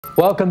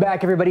Welcome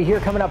back, everybody.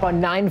 Here coming up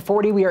on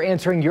 9:40, we are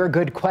answering your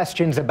good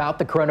questions about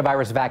the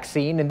coronavirus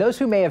vaccine. And those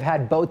who may have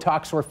had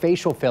Botox or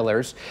facial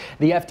fillers,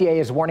 the FDA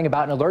is warning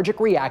about an allergic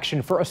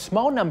reaction for a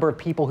small number of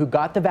people who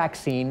got the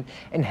vaccine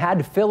and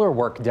had filler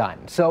work done.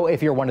 So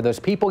if you're one of those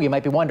people, you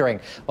might be wondering,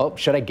 well,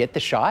 should I get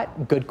the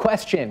shot? Good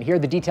question. Here are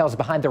the details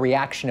behind the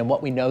reaction and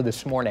what we know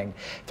this morning.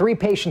 3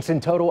 patients in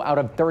total out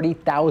of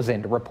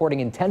 30,000 reporting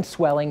intense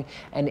swelling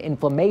and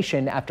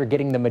inflammation after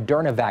getting the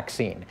Moderna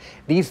vaccine.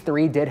 These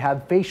 3 did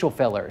have facial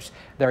fillers.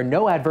 There are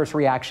no adverse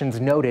reactions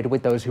noted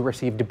with those who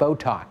received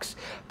Botox.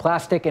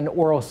 Plastic and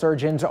oral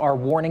surgeons are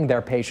warning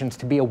their patients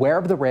to be aware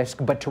of the risk,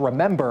 but to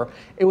remember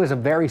it was a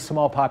very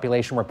small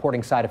population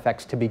reporting side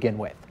effects to begin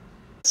with.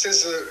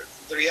 Since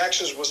the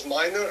reactions was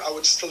minor, I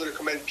would still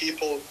recommend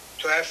people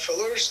to have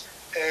fillers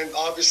and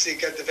obviously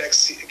get the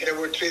vaccine. They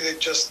were treated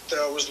just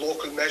with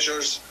local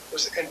measures,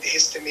 with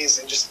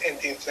antihistamines and just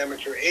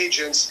anti-inflammatory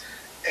agents,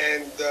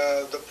 and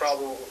the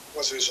problem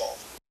was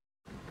resolved.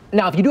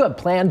 Now, if you do have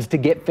plans to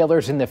get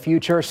fillers in the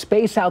future,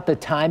 space out the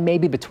time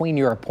maybe between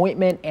your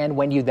appointment and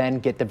when you then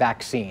get the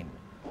vaccine.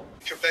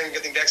 If you're planning on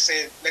getting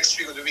vaccinated next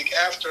week or the week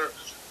after,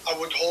 I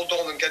would hold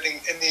on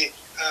getting any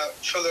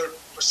filler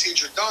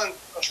procedure done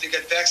until you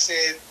get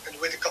vaccinated and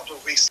wait a couple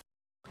of weeks.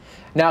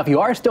 Now, if you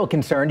are still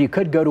concerned, you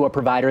could go to a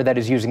provider that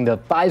is using the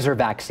Pfizer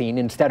vaccine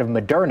instead of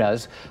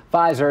Moderna's.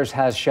 Pfizer's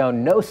has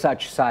shown no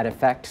such side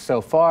effect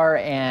so far,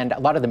 and a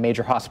lot of the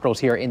major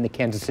hospitals here in the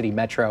Kansas City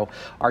metro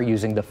are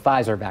using the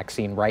Pfizer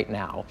vaccine right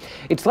now.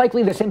 It's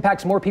likely this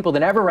impacts more people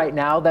than ever right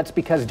now. That's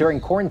because during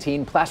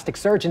quarantine, plastic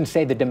surgeons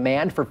say the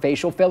demand for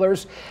facial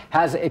fillers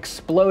has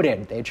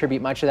exploded. They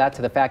attribute much of that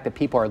to the fact that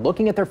people are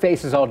looking at their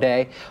faces all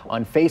day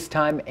on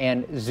FaceTime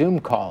and Zoom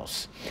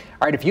calls.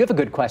 All right, if you have a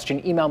good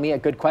question, email me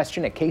at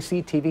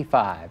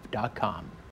goodquestion@kctv5.com.